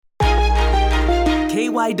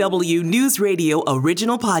KYW News Radio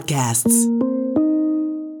original podcasts.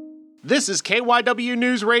 This is KYW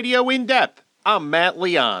News Radio In Depth. I'm Matt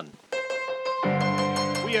Leon.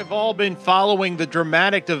 We have all been following the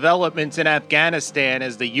dramatic developments in Afghanistan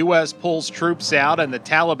as the U.S. pulls troops out and the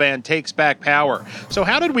Taliban takes back power. So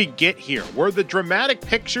how did we get here? Were the dramatic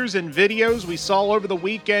pictures and videos we saw over the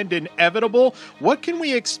weekend inevitable? What can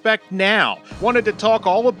we expect now? Wanted to talk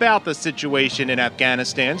all about the situation in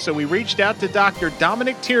Afghanistan, so we reached out to Dr.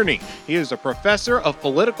 Dominic Tierney. He is a professor of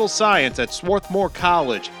political science at Swarthmore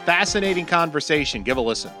College. Fascinating conversation. Give a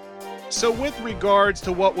listen. So with regards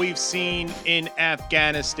to what we've seen in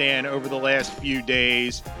Afghanistan over the last few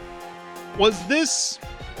days, was this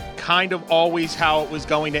kind of always how it was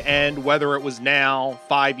going to end, whether it was now,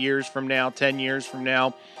 5 years from now, 10 years from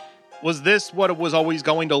now? Was this what it was always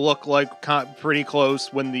going to look like pretty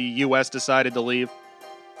close when the U.S. decided to leave?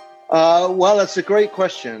 Well, it's a great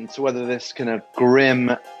question to whether this kind of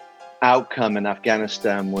grim outcome in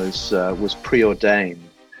Afghanistan was preordained.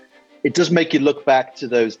 It does make you look back to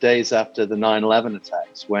those days after the 9/11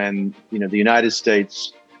 attacks when, the United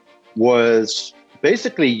States was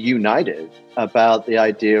basically united about the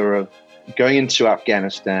idea of going into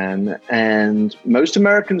Afghanistan. And most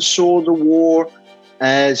Americans saw the war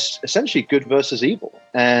as essentially good versus evil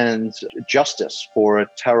and justice for a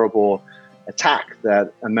terrible attack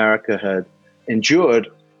that America had endured.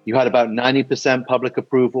 You had about 90% public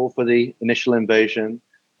approval for the initial invasion.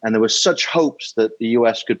 And there was such hopes that the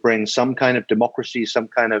U.S. could bring some kind of democracy, some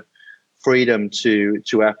kind of freedom to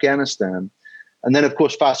Afghanistan. And then, of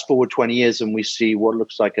course, fast forward 20 years and we see what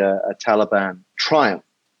looks like a Taliban triumph.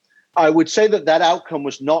 I would say that outcome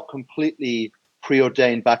was not completely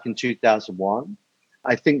preordained back in 2001.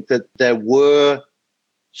 I think that there were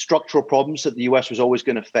structural problems that the U.S. was always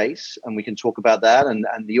going to face, and we can talk about that. And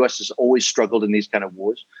the U.S. has always struggled in these kind of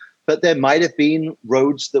wars. But there might have been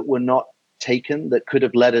roads that were not taken that could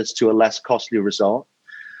have led us to a less costly result.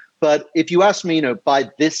 But if you ask me, by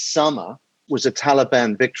this summer, was a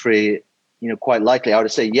Taliban victory, quite likely? I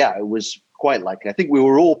would say, yeah, it was quite likely. I think we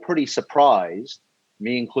were all pretty surprised,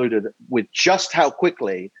 me included, with just how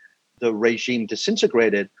quickly the regime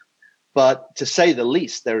disintegrated. But to say the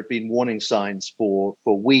least, there had been warning signs for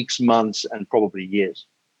weeks, months, and probably years.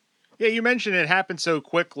 Yeah, you mentioned it happened so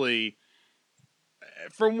quickly.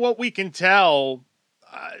 From what we can tell,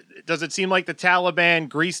 does it seem like the Taliban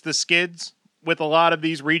greased the skids with a lot of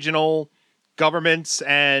these regional governments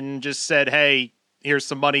and just said, hey, here's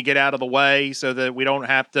some money, get out of the way so that we don't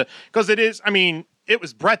have to? Because it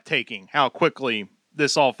was breathtaking how quickly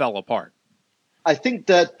this all fell apart. I think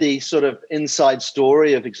that the sort of inside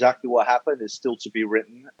story of exactly what happened is still to be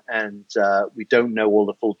written, and we don't know all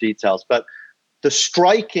the full details. But the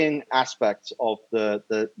striking aspect of the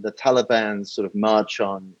Taliban's sort of march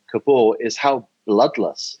on Kabul is how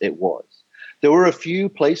bloodless it was. There were a few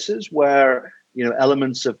places where,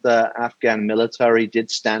 elements of the Afghan military did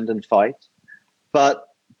stand and fight, but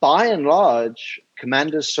by and large,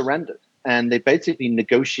 commanders surrendered and they basically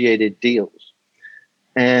negotiated deals.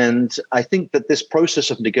 And I think that this process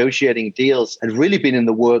of negotiating deals had really been in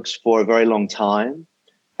the works for a very long time.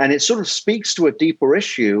 And it sort of speaks to a deeper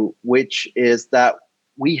issue, which is that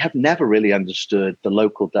we have never really understood the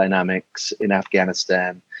local dynamics in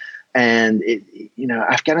Afghanistan. And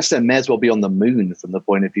Afghanistan may as well be on the moon from the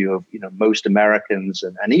point of view of most Americans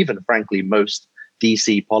and even frankly most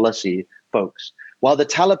DC policy folks. While the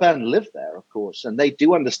Taliban live there, of course, and they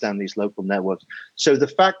do understand these local networks. So the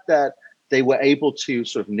fact that they were able to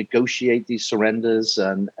sort of negotiate these surrenders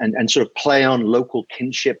and sort of play on local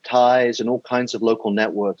kinship ties and all kinds of local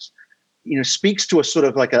networks, speaks to a sort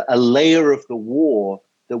of like a layer of the war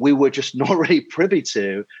that we were just not really privy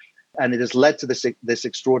to. And it has led to this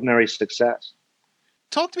extraordinary success.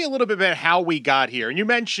 Talk to me a little bit about how we got here. And you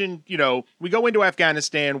mentioned, we go into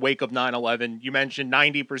Afghanistan, wake of 9/11. You mentioned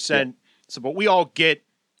 90% support. We all get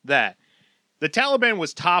that. The Taliban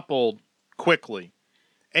was toppled quickly.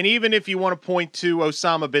 And even if you want to point to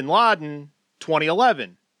Osama bin Laden,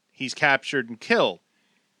 2011, he's captured and killed.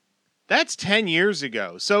 That's 10 years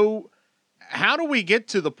ago. So how do we get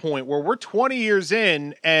to the point where we're 20 years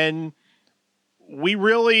in and we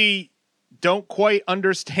really don't quite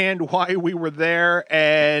understand why we were there,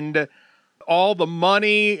 and all the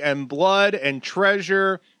money and blood and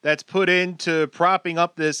treasure that's put into propping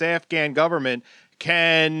up this Afghan government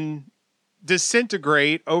can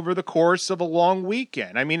disintegrate over the course of a long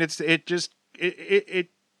weekend? It's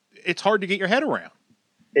hard to get your head around.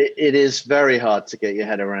 It is very hard to get your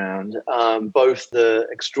head around, both the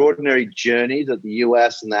extraordinary journey that the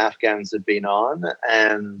U.S. and the Afghans have been on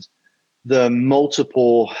and the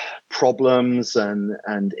multiple problems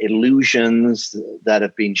and illusions that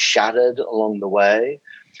have been shattered along the way.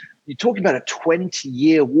 You're talking about a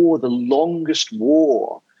 20-year war, the longest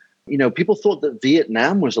war. People thought that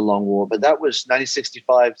Vietnam was a long war, but that was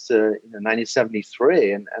 1965 to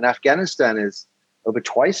 1973, and Afghanistan is over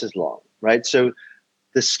twice as long, right? So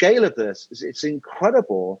the scale of this it's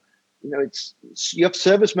incredible. You have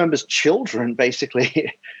service members' children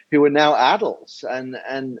basically who are now adults, and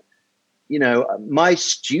my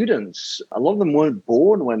students, a lot of them weren't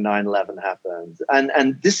born when 9/11 happened,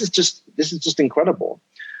 and this is just incredible.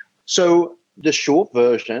 So the short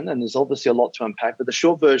version, and there's obviously a lot to unpack, but the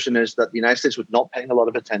short version is that the United States was not paying a lot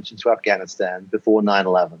of attention to Afghanistan before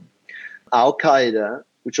 9/11. Al-Qaeda,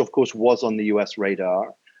 which of course was on the US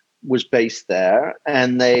radar, was based there,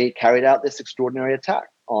 and they carried out this extraordinary attack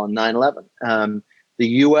on 9/11. The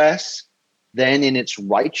US then, in its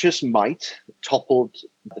righteous might, toppled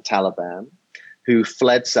the Taliban, who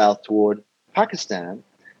fled south toward Pakistan.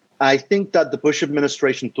 I think that the Bush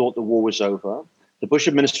administration thought the war was over. The Bush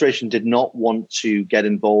administration did not want to get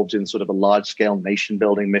involved in sort of a large-scale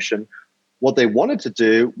nation-building mission. What they wanted to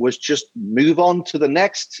do was just move on to the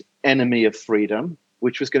next enemy of freedom,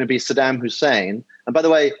 which was going to be Saddam Hussein. And by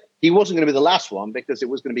the way, he wasn't going to be the last one, because it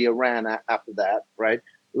was going to be Iran after that, right?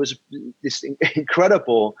 It was this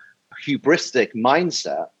incredible hubristic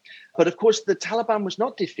mindset. But of course, the Taliban was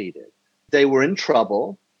not defeated. They were in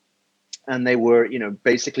trouble, and they were,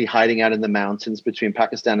 basically hiding out in the mountains between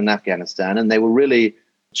Pakistan and Afghanistan, and they were really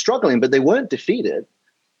struggling, but they weren't defeated.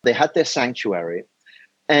 They had their sanctuary.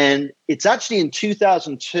 And it's actually in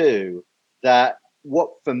 2002 that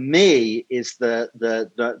what for me is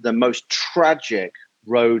the most tragic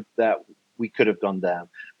road that we could have gone down.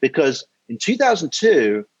 Because in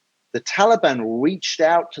 2002, the Taliban reached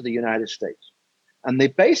out to the United States, and they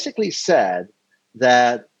basically said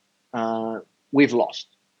that we've lost.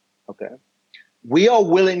 Okay, we are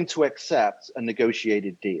willing to accept a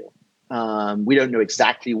negotiated deal. We don't know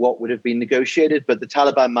exactly what would have been negotiated, but the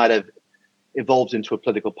Taliban might have evolved into a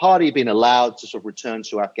political party, been allowed to sort of return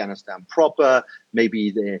to Afghanistan proper.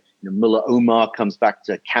 Maybe the Mullah Omar comes back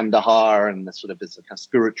to Kandahar and sort of is a kind of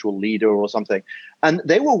spiritual leader or something. And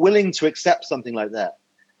they were willing to accept something like that.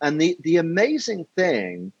 And the amazing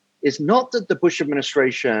thing is not that the Bush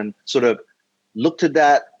administration sort of looked at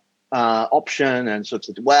that option and sort of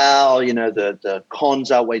said, well, the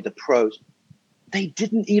cons outweigh the pros. They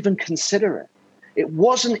didn't even consider it. It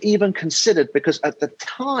wasn't even considered because at the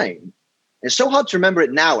time, it's so hard to remember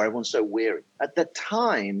it now, everyone's so weary. At the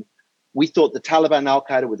time, we thought the Taliban and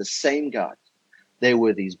Al-Qaeda were the same guys. They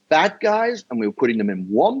were these bad guys, and we were putting them in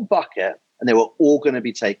one bucket, and they were all going to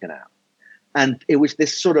be taken out. And it was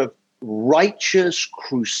this sort of righteous,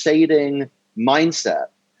 crusading mindset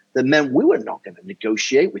that meant we were not going to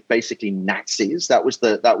negotiate with basically Nazis. That was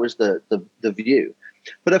the view.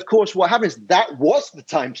 But of course, what happened is that was the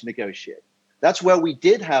time to negotiate. That's where we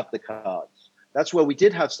did have the cards. That's where we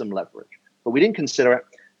did have some leverage, but we didn't consider it.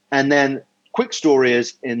 And then, quick story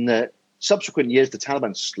is, in the subsequent years, the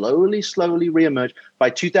Taliban slowly reemerged. By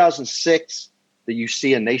 2006, you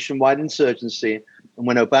see a nationwide insurgency. And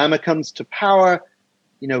when Obama comes to power,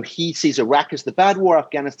 he sees Iraq as the bad war,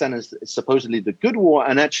 Afghanistan as supposedly the good war,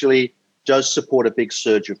 and actually does support a big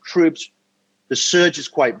surge of troops. The surge is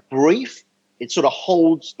quite brief. It sort of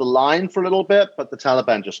holds the line for a little bit, but the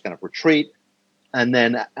Taliban just kind of retreat. And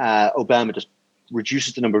then Obama just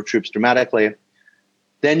reduces the number of troops dramatically.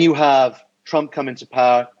 Then you have Trump come into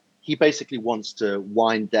power. He basically wants to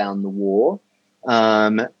wind down the war.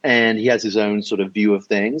 And he has his own sort of view of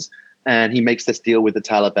things. And he makes this deal with the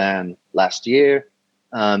Taliban last year.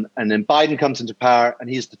 And then Biden comes into power, and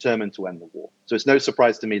he's determined to end the war. So it's no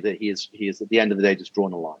surprise to me that he is at the end of the day just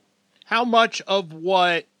drawn a line. How much of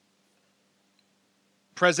what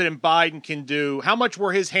President Biden can do, how much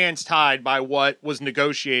were his hands tied by what was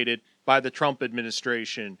negotiated by the Trump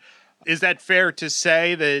administration? Is that fair to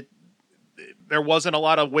say that there wasn't a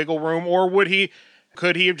lot of wiggle room, or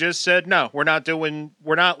could he have just said, no, we're not doing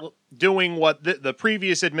what the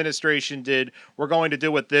previous administration did. We're going to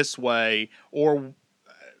do it this way, or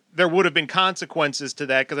there would have been consequences to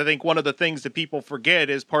that? Because I think one of the things that people forget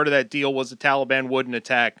is part of that deal was the Taliban wouldn't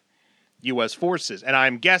attack U.S. forces. And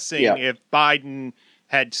I'm guessing if Biden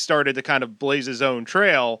had started to kind of blaze his own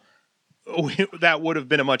trail, that would have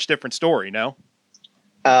been a much different story, no?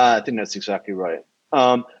 I think that's exactly right.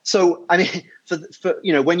 So, I mean, for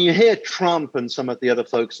when you hear Trump and some of the other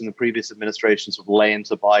folks in the previous administrations of lay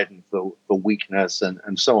into Biden for weakness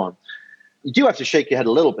and so on, you do have to shake your head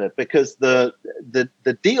a little bit, because the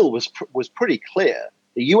deal was pretty clear.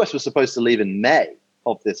 The U.S. was supposed to leave in May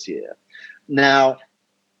of this year. Now,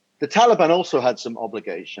 The Taliban also had some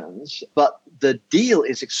obligations, but the deal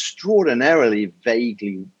is extraordinarily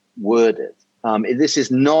vaguely worded. This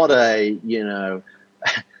is not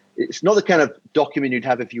it's not the kind of document you'd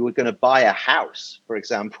have if you were going to buy a house, for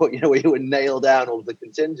example, where you would nail down all the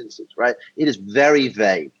contingencies, right? It is very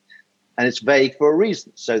vague. And it's vague for a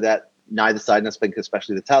reason, so that neither side, and I think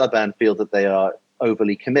especially the Taliban, feel that they are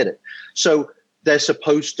overly committed. So they're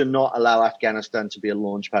supposed to not allow Afghanistan to be a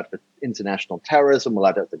launchpad for international terrorism. Well,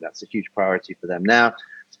 I don't think that's a huge priority for them now.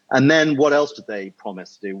 And then what else did they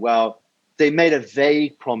promise to do? Well, they made a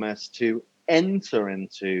vague promise to enter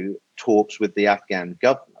into talks with the Afghan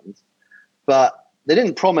government, but they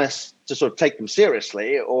didn't promise to sort of take them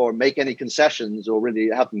seriously or make any concessions or really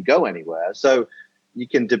have them go anywhere. So you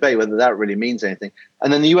can debate whether that really means anything.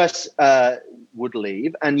 And then the US would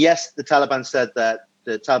leave. And yes, the Taliban said that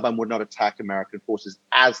the Taliban would not attack American forces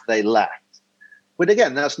as they left. But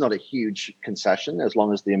again, that's not a huge concession. As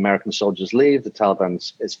long as the American soldiers leave, the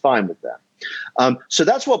Taliban is fine with that. So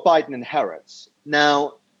that's what Biden inherits.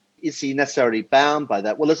 Now, is he necessarily bound by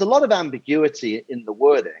that? Well, there's a lot of ambiguity in the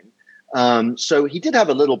wording. So he did have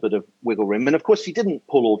a little bit of wiggle room. And of course, he didn't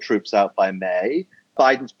pull all troops out by May.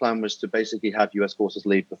 Biden's plan was to basically have U.S. forces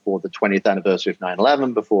leave before the 20th anniversary of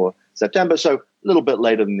 9/11, before September. So a little bit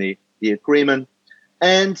later than the agreement.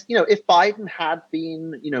 And, if Biden had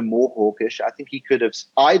been, more hawkish, I think he could have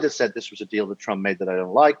either said this was a deal that Trump made that I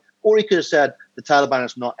don't like, or he could have said the Taliban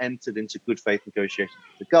has not entered into good faith negotiations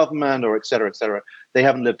with the government, or et cetera, et cetera. They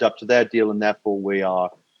haven't lived up to their deal, and therefore we are,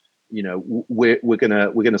 we're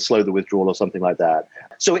gonna slow the withdrawal or something like that.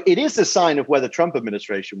 So it is a sign of where the Trump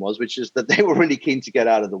administration was, which is that they were really keen to get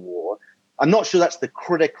out of the war. I'm not sure that's the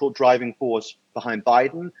critical driving force behind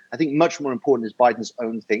Biden. I think much more important is Biden's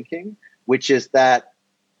own thinking, which is that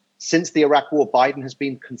since the Iraq War, Biden has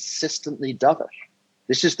been consistently dovish.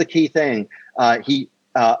 This is the key thing. He,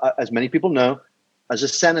 as many people know, as a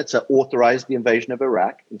senator, authorized the invasion of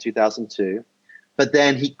Iraq in 2002. But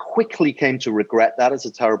then he quickly came to regret that as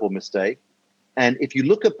a terrible mistake. And if you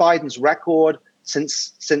look at Biden's record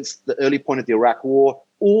since the early point of the Iraq War,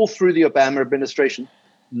 all through the Obama administration,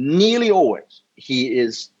 nearly always he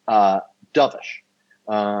is dovish.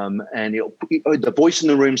 And the voice in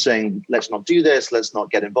the room saying, let's not do this, let's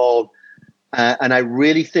not get involved. And I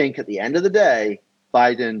really think at the end of the day,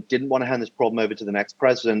 Biden didn't want to hand this problem over to the next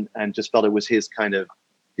president and just felt it was his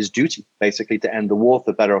duty, basically, to end the war,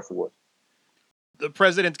 for better or for worse. The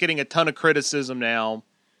president's getting a ton of criticism now.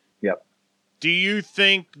 Yep. Do you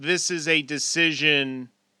think this is a decision,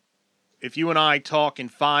 if you and I talk in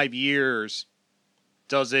 5 years,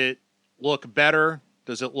 does it look better?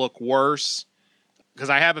 Does it look worse? Because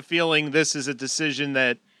I have a feeling this is a decision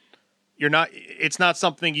that it's not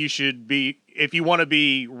something you should be, if you want to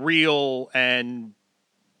be real and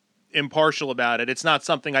impartial about it, it's not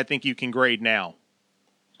something I think you can grade now.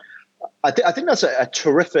 I think that's a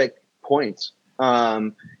terrific point.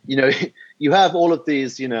 You have all of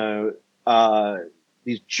these,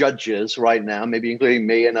 these judges right now, maybe including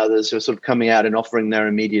me and others, who are sort of coming out and offering their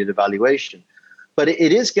immediate evaluation. But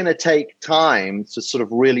it is going to take time to sort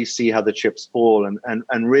of really see how the chips fall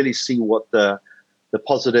and really see what the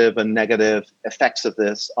positive and negative effects of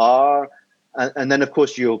this are. And then, of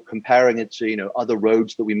course, you're comparing it to, other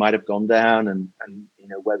roads that we might have gone down and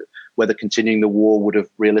whether continuing the war would have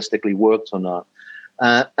realistically worked or not.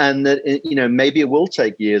 And that, maybe it will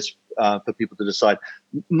take years for people to decide.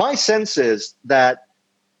 My sense is that,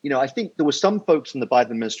 I think there were some folks in the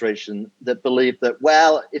Biden administration that believed that,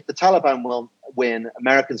 well, if the Taliban will win,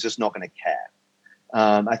 Americans are just not going to care.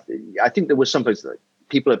 I think there was some folks that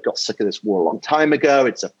people have got sick of this war a long time ago.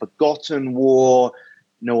 It's a forgotten war.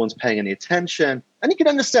 No one's paying any attention. And you can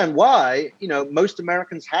understand why, most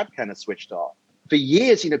Americans had kind of switched off. For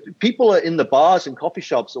years, people are in the bars and coffee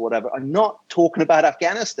shops or whatever are not talking about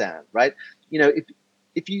Afghanistan, right?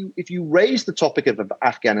 If you raise the topic of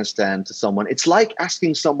Afghanistan to someone, it's like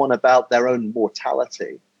asking someone about their own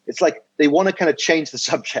mortality. It's like they want to kind of change the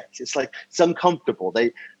subject. It's like it's uncomfortable.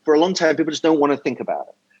 For a long time, people just don't want to think about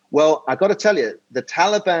it. Well, I got to tell you, the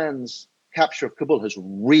Taliban's capture of Kabul has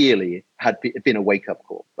really been a wake-up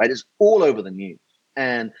call, right? It's all over the news.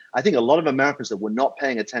 And I think a lot of Americans that were not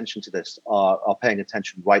paying attention to this are paying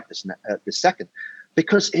attention right this second,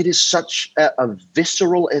 because it is such a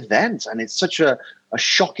visceral event, and it's such a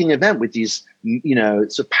shocking event with these,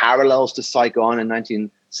 sort of parallels to Saigon in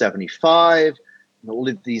 1975, all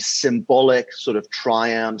of these symbolic sort of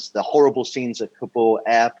triumphs, the horrible scenes at Kabul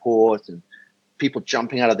airport, and people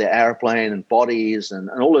jumping out of their airplane and bodies and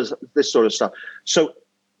all this sort of stuff. So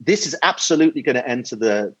this is absolutely going to enter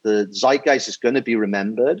the zeitgeist. It's going to be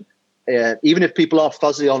remembered. even if people are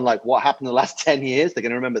fuzzy on like what happened in the last 10 years, they're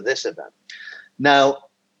going to remember this event. Now,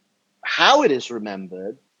 how it is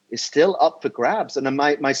remembered is still up for grabs. And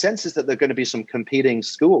my sense is that there are going to be some competing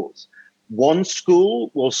schools. One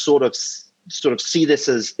school will sort of see this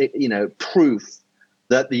as, proof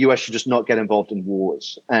that the US should just not get involved in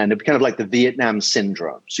wars. And it'd be kind of like the Vietnam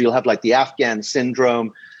syndrome. So you'll have like the Afghan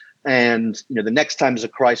syndrome. And, the next time there's a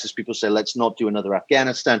crisis, people say, let's not do another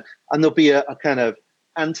Afghanistan. And there'll be a kind of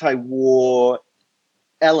anti-war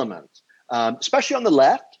element, especially on the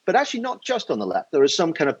left, but actually not just on the left. There are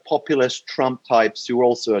some kind of populist Trump types who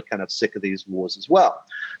also are kind of sick of these wars as well.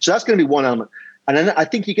 So that's going to be one element. And then I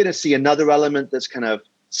think you're going to see another element that's kind of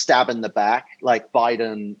stab in the back, like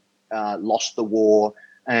Biden lost the war.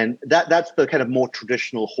 And that's the kind of more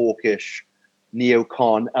traditional hawkish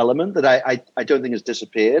neocon element that I don't think has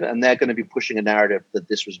disappeared. And they're going to be pushing a narrative that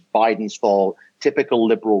this was Biden's fault, typical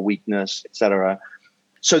liberal weakness, et cetera.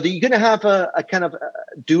 So that you're going to have a kind of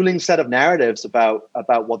dueling set of narratives about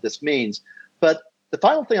what this means. But the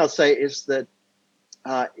final thing I'll say is that,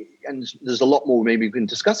 and there's a lot more maybe we can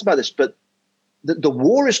discuss about this, but the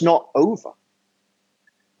war is not over,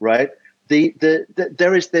 right?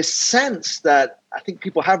 There is this sense that I think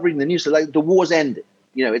people have read in the news that like the war's ended.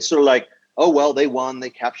 It's sort of like, oh, well, they won, they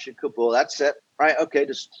captured Kabul, that's it, right? Okay,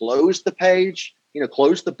 just close the page,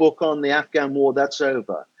 close the book on the Afghan war, that's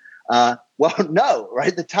over. Well, no,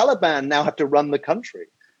 right? The Taliban now have to run the country.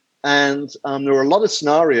 And there are a lot of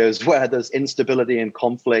scenarios where there's instability and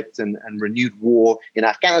conflict and renewed war in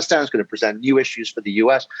Afghanistan is going to present new issues for the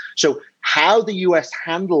US. So how the US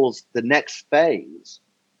handles the next phase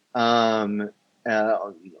in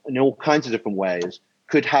all kinds of different ways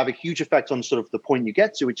could have a huge effect on sort of the point you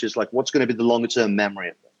get to, which is like, what's going to be the longer term memory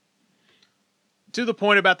of it? To the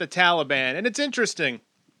point about the Taliban, and it's interesting.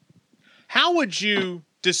 How would you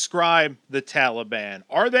describe the Taliban?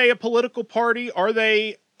 Are they a political party? Are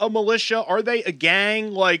they a militia? Are they a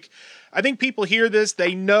gang? Like, I think people hear this,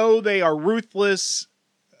 they know they are ruthless.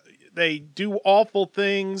 They do awful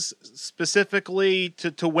things specifically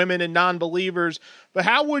to women and non-believers. But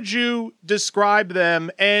how would you describe them?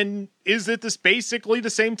 And is it this basically the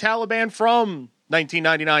same Taliban from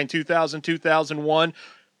 1999, 2000, 2001?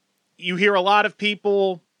 You hear a lot of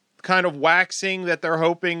people kind of waxing that they're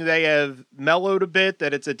hoping they have mellowed a bit,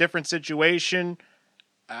 that it's a different situation.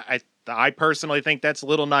 I personally think that's a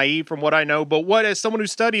little naive from what I know. But what, as someone who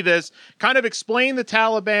studied this, kind of explain the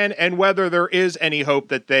Taliban and whether there is any hope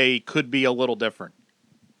that they could be a little different?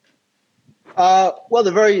 Well,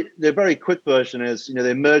 the very quick version is, they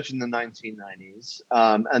emerged in the 1990s,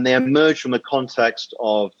 and they emerged from the context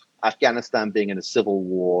of Afghanistan being in a civil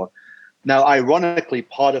war. Now, ironically,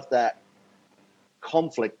 part of that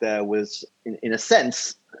conflict there was, in a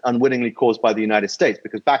sense, unwittingly caused by the United States,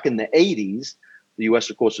 because back in the 80s, the US,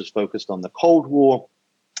 of course, was focused on the Cold War.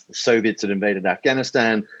 The Soviets had invaded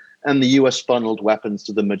Afghanistan, and the US funneled weapons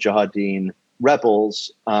to the Mujahideen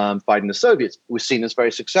rebels fighting the Soviets. It was seen as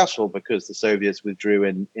very successful because the Soviets withdrew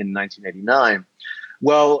in 1989.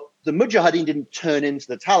 Well, the Mujahideen didn't turn into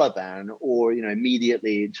the Taliban or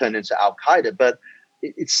immediately turn into Al-Qaeda, but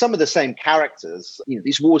it's some of the same characters.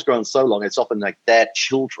 These wars go on so long, it's often like their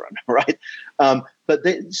children, right? But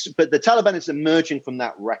the Taliban is emerging from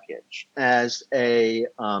that wreckage as a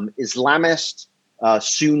Islamist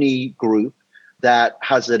Sunni group that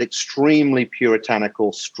has an extremely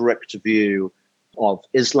puritanical, strict view of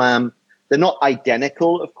Islam. They're not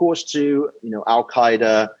identical, of course, to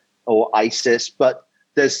Al-Qaeda or ISIS, but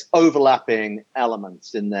there's overlapping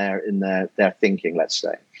elements in their thinking, let's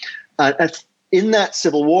say. And in that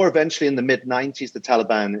civil war, eventually in the mid-90s, the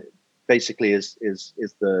Taliban basically is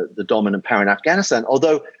the dominant power in Afghanistan,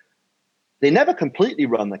 although they never completely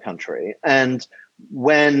run the country. And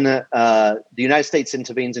when the United States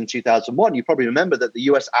intervenes in 2001, you probably remember that the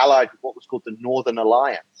US allied with what was called the Northern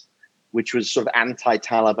Alliance, which was sort of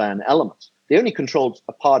anti-Taliban elements. They only controlled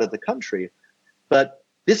a part of the country. But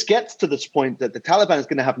this gets to this point that the Taliban is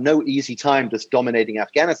going to have no easy time just dominating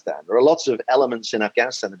Afghanistan. There are lots of elements in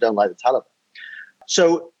Afghanistan that don't like the Taliban.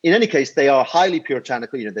 So in any case, they are highly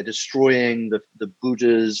puritanical. They're destroying the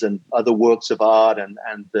Buddhas and other works of art, and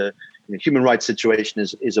the human rights situation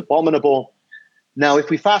is abominable. Now, if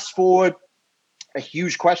we fast forward, a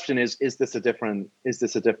huge question is this a different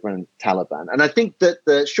Taliban? And I think that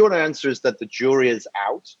the short answer is that the jury is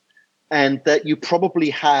out, and that you probably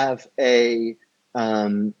have a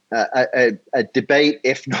debate,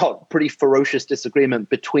 if not pretty ferocious disagreement,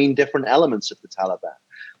 between different elements of the Taliban.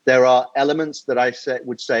 There are elements that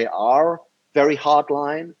would say are very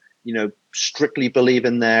hardline, strictly believe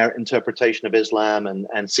in their interpretation of Islam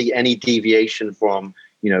and see any deviation from,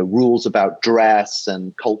 rules about dress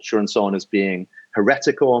and culture and so on as being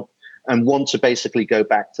heretical, and want to basically go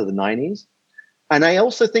back to the 90s. And I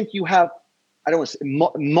also think you have, I don't want to say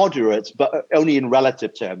moderates, but only in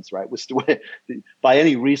relative terms, right? We're by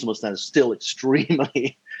any reasonable standards, still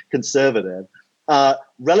extremely conservative.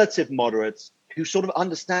 Relative moderates who sort of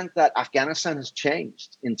understand that Afghanistan has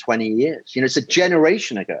changed in 20 years. It's a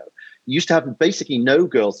generation ago. You used to have basically no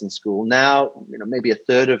girls in school. Now, maybe a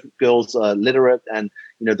third of girls are literate, and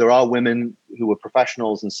there are women who are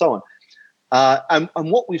professionals and so on.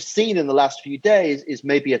 And what we've seen in the last few days is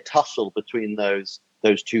maybe a tussle between those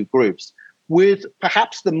two groups, with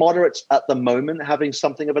perhaps the moderates at the moment having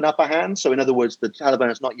something of an upper hand. So in other words, the Taliban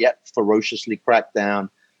has not yet ferociously cracked down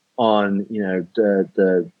on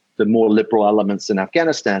the more liberal elements in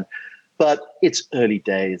Afghanistan, but it's early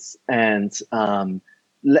days, and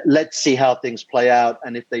let's see how things play out.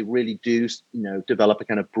 And if they really do, develop a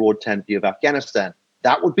kind of broad tent view of Afghanistan,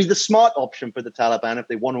 that would be the smart option for the Taliban if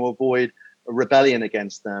they want to avoid a rebellion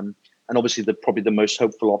against them. And obviously, probably the most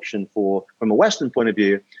hopeful option from a Western point of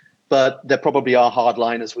view. But there probably are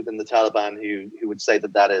hardliners within the Taliban who would say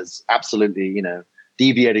that is absolutely,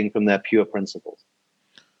 deviating from their pure principles.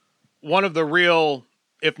 One of the real,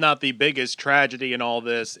 if not the biggest tragedy in all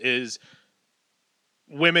this is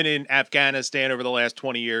women in Afghanistan over the last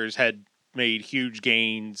 20 years had made huge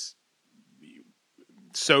gains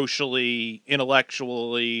socially,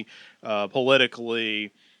 intellectually,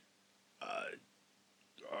 politically.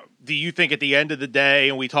 Do you think at the end of the day,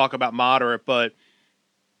 and we talk about moderate, but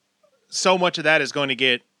so much of that is going to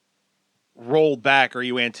get rolled back, or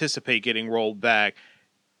you anticipate getting rolled back?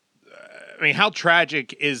 I mean, how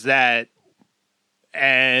tragic is that?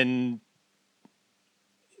 And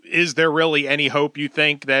is there really any hope, you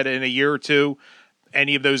think, that in a year or two,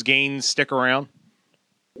 any of those gains stick around?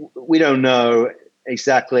 We don't know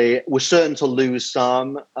exactly. We're certain to lose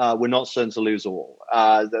some. We're not certain to lose all.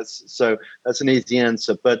 That's an easy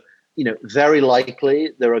answer. But, very likely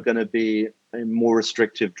there are going to be more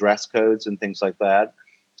restrictive dress codes and things like that.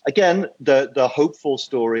 Again, the hopeful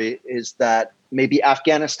story is that maybe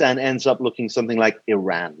Afghanistan ends up looking something like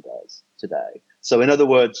Iran does today. So in other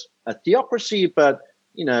words, a theocracy, but,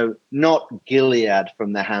 not Gilead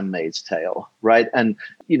from The Handmaid's Tale, right? And,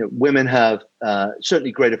 women have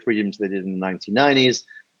certainly greater freedoms than they did in the 1990s.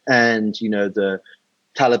 And, the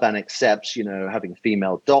Taliban accepts, having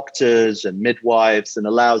female doctors and midwives, and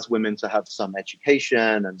allows women to have some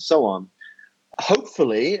education and so on.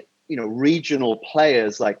 Hopefully, regional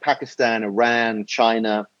players like Pakistan, Iran,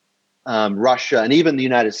 China, Russia, and even the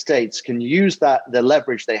United States can use the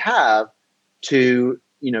leverage they have to,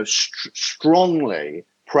 strongly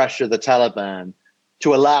pressure the Taliban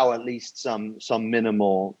to allow at least some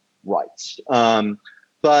minimal rights.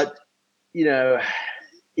 But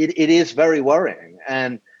it is very worrying,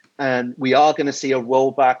 and we are going to see a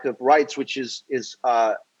rollback of rights, which is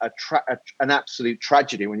an absolute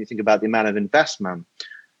tragedy when you think about the amount of investment.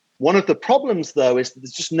 One of the problems, though, is that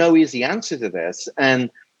there's just no easy answer to this,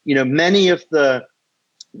 and many of the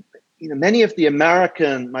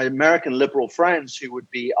my American liberal friends who would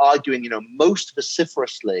be arguing, most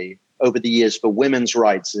vociferously over the years for women's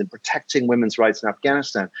rights and protecting women's rights in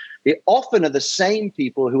Afghanistan, they often are the same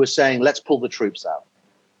people who are saying, let's pull the troops out,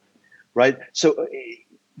 right? So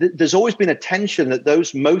there's always been a tension that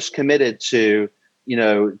those most committed to,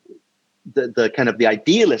 the kind of the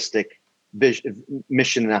idealistic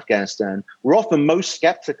mission in Afghanistan were often most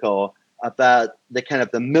skeptical about the kind of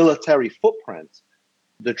the military footprint.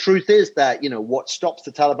 The truth is that, what stops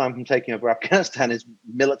the Taliban from taking over Afghanistan is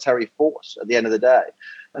military force at the end of the day.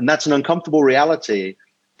 And that's an uncomfortable reality,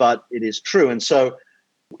 but it is true. And so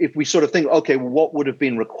if we sort of think, okay, what would have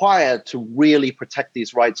been required to really protect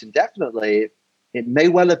these rights indefinitely, it may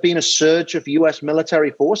well have been a surge of U.S.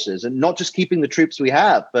 military forces, and not just keeping the troops we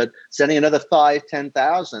have, but sending another 5,000,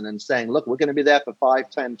 10,000 and saying, look, we're going to be there for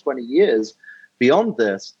 5, 10, 20 years beyond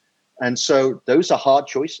this. And so those are hard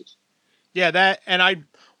choices. Yeah,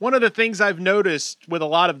 one of the things I've noticed with a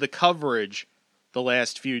lot of the coverage the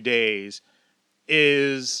last few days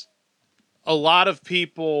is a lot of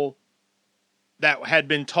people that had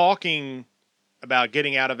been talking about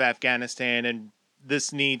getting out of Afghanistan and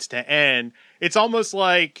this needs to end. It's almost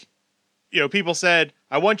like, people said,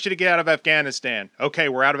 I want you to get out of Afghanistan. Okay,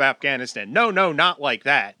 we're out of Afghanistan. No, not like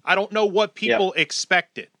that. I don't know what people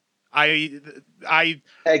expected.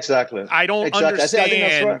 Exactly. I don't understand. I think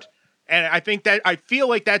that's right. And I feel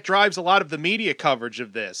like that drives a lot of the media coverage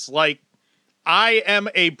of this. Like, I am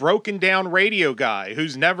a broken down radio guy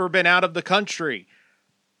who's never been out of the country.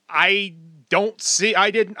 I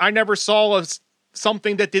never saw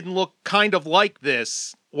something that didn't look kind of like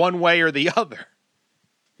this one way or the other.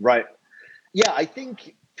 Right. Yeah, I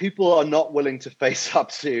think people are not willing to face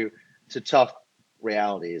up to tough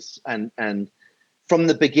realities. And from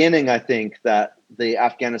the beginning, I think that the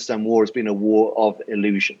Afghanistan war has been a war of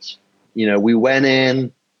illusions. We went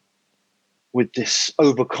in with this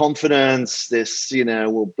overconfidence, this,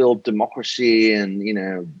 we'll build democracy and,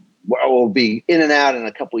 we'll be in and out in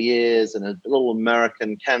a couple of years, and a little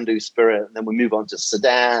American can-do spirit. And then we'll move on to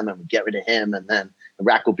Saddam and we'll get rid of him. And then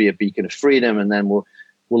Iraq will be a beacon of freedom. And then we'll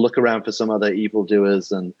look around for some other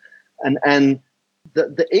evildoers. And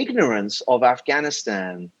the ignorance of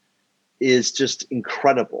Afghanistan is just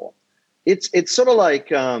incredible. It's sort of like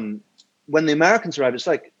when the Americans arrived,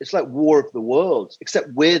 it's like War of the Worlds,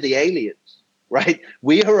 except we're the aliens, right?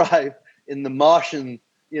 We arrive in the Martian,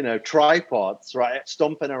 tripods, right,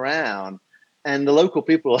 stomping around, and the local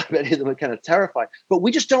people, many of them are kind of terrified. But we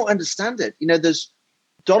just don't understand it. There's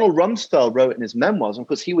Donald Rumsfeld wrote in his memoirs, and of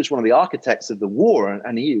course he was one of the architects of the war,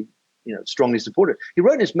 and he, strongly supported it. He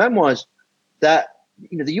wrote in his memoirs that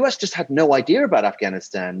the U.S. just had no idea about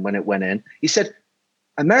Afghanistan when it went in. He said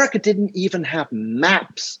America didn't even have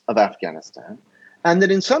maps of Afghanistan, and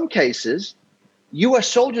that in some cases, U.S.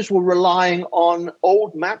 soldiers were relying on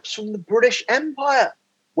old maps from the British Empire,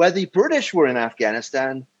 where the British were in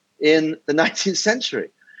Afghanistan in the 19th century.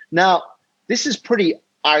 Now, this is pretty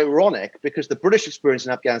ironic because the British experience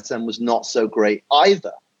in Afghanistan was not so great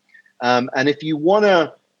either. And if you want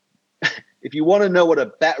to know what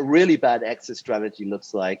a really bad exit strategy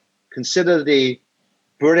looks like, consider the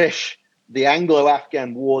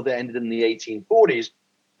Anglo-Afghan war that ended in the 1840s,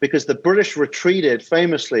 because the British retreated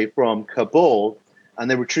famously from Kabul, and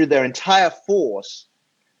they retreated their entire force,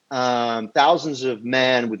 thousands of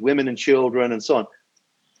men with women and children and so on.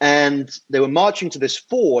 And they were marching to this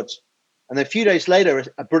fort, and a few days later,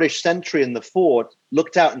 a British sentry in the fort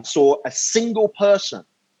looked out and saw a single person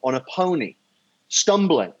on a pony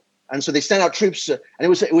stumbling. And so they sent out troops, and it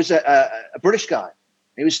was a British guy.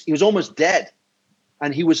 He was almost dead.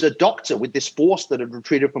 And he was a doctor with this force that had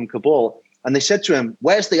retreated from Kabul. And they said to him,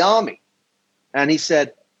 "Where's the army?" And he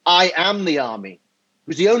said, "I am the army." He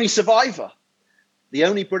was the only survivor, the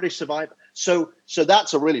only British survivor. So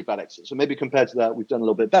that's a really bad exit. So maybe compared to that, we've done a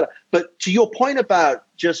little bit better. But to your point about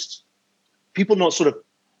just people not sort of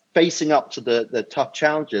facing up to the tough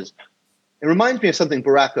challenges, it reminds me of something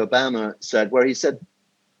Barack Obama said, where he said,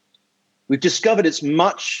 "We've discovered it's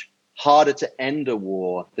much harder to end a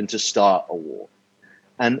war than to start a war."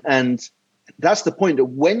 And that's the point, that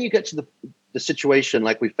when you get to the situation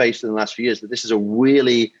like we faced in the last few years, that this is a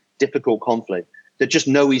really difficult conflict, there are just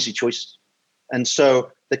no easy choices. And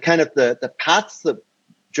so the kind of the paths that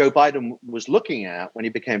Joe Biden was looking at when he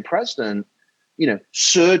became president,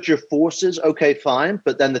 surge your forces, okay, fine.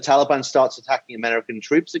 But then the Taliban starts attacking American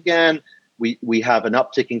troops again. We have an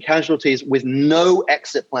uptick in casualties with no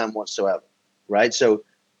exit plan whatsoever, right? So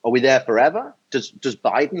are we there forever? Does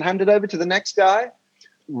Biden hand it over to the next guy?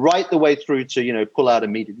 Right the way through to, pull out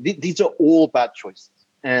immediately. These are all bad choices.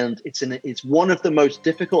 And it's one of the most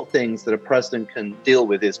difficult things that a president can deal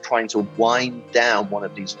with, is trying to wind down one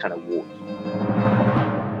of these kind of wars.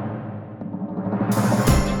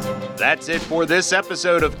 That's it for this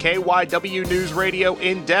episode of KYW News Radio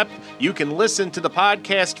In Depth. You can listen to the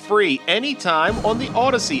podcast free anytime on the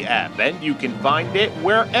Odyssey app, and you can find it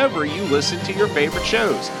wherever you listen to your favorite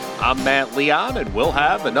shows. I'm Matt Leon, and we'll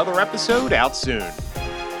have another episode out soon.